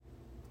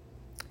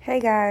Hey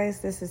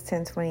guys, this is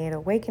 1028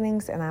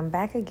 Awakenings, and I'm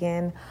back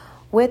again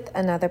with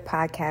another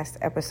podcast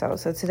episode.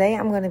 So today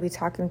I'm going to be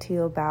talking to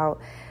you about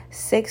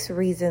 6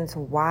 reasons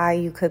why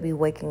you could be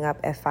waking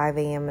up at 5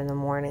 a.m. in the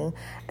morning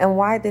and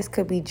why this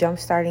could be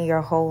jumpstarting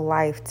your whole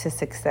life to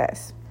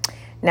success.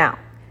 Now,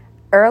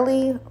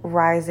 early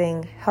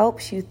rising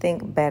helps you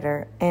think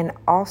better and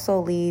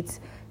also leads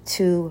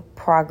to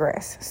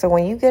progress. So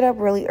when you get up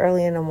really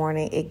early in the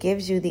morning, it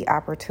gives you the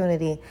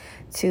opportunity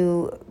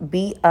to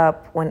be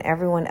up when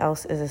everyone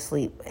else is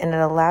asleep, and it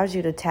allows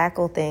you to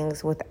tackle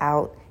things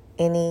without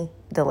any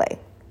delay.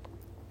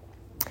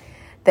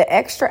 The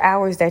extra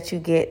hours that you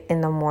get in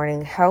the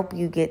morning help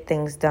you get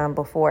things done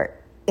before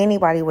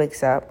anybody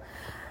wakes up,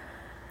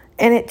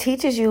 and it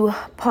teaches you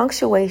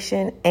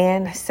punctuation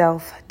and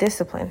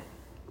self-discipline.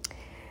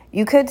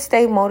 You could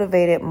stay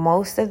motivated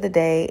most of the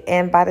day,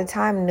 and by the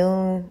time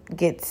noon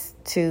gets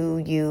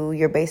to you,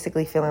 you're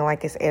basically feeling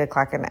like it's 8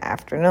 o'clock in the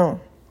afternoon.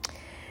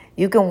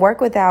 You can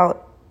work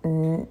without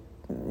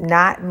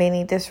not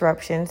many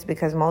disruptions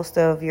because most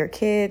of your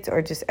kids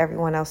or just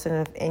everyone else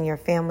in your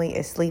family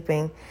is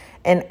sleeping,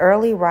 and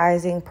early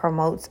rising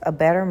promotes a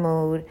better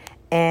mood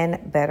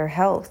and better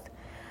health.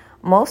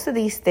 Most of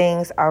these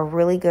things are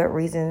really good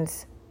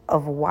reasons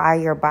of why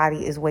your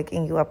body is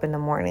waking you up in the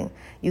morning.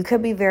 You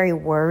could be very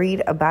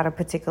worried about a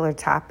particular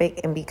topic,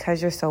 and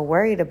because you're so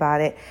worried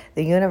about it,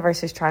 the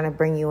universe is trying to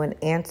bring you an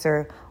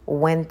answer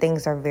when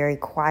things are very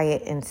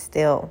quiet and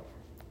still.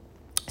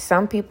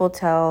 Some people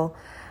tell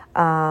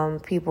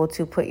people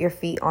to put your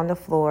feet on the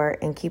floor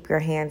and keep your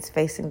hands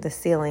facing the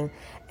ceiling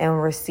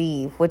and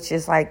receive, which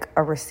is like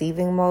a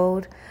receiving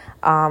mode,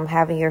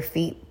 having your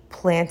feet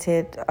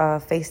planted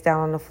face down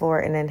on the floor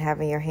and then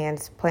having your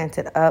hands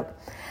planted up.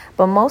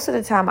 But most of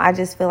the time, I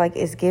just feel like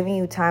it's giving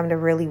you time to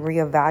really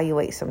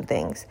reevaluate some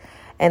things.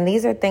 And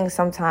these are things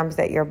sometimes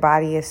that your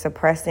body is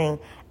suppressing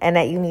and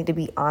that you need to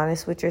be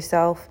honest with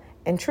yourself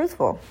and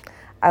truthful.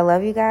 I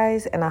love you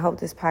guys, and I hope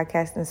this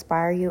podcast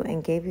inspired you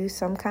and gave you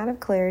some kind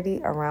of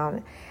clarity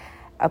around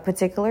a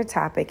particular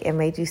topic and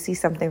made you see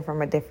something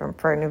from a different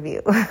point of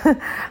view.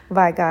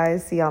 Bye,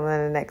 guys. See y'all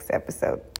in the next episode.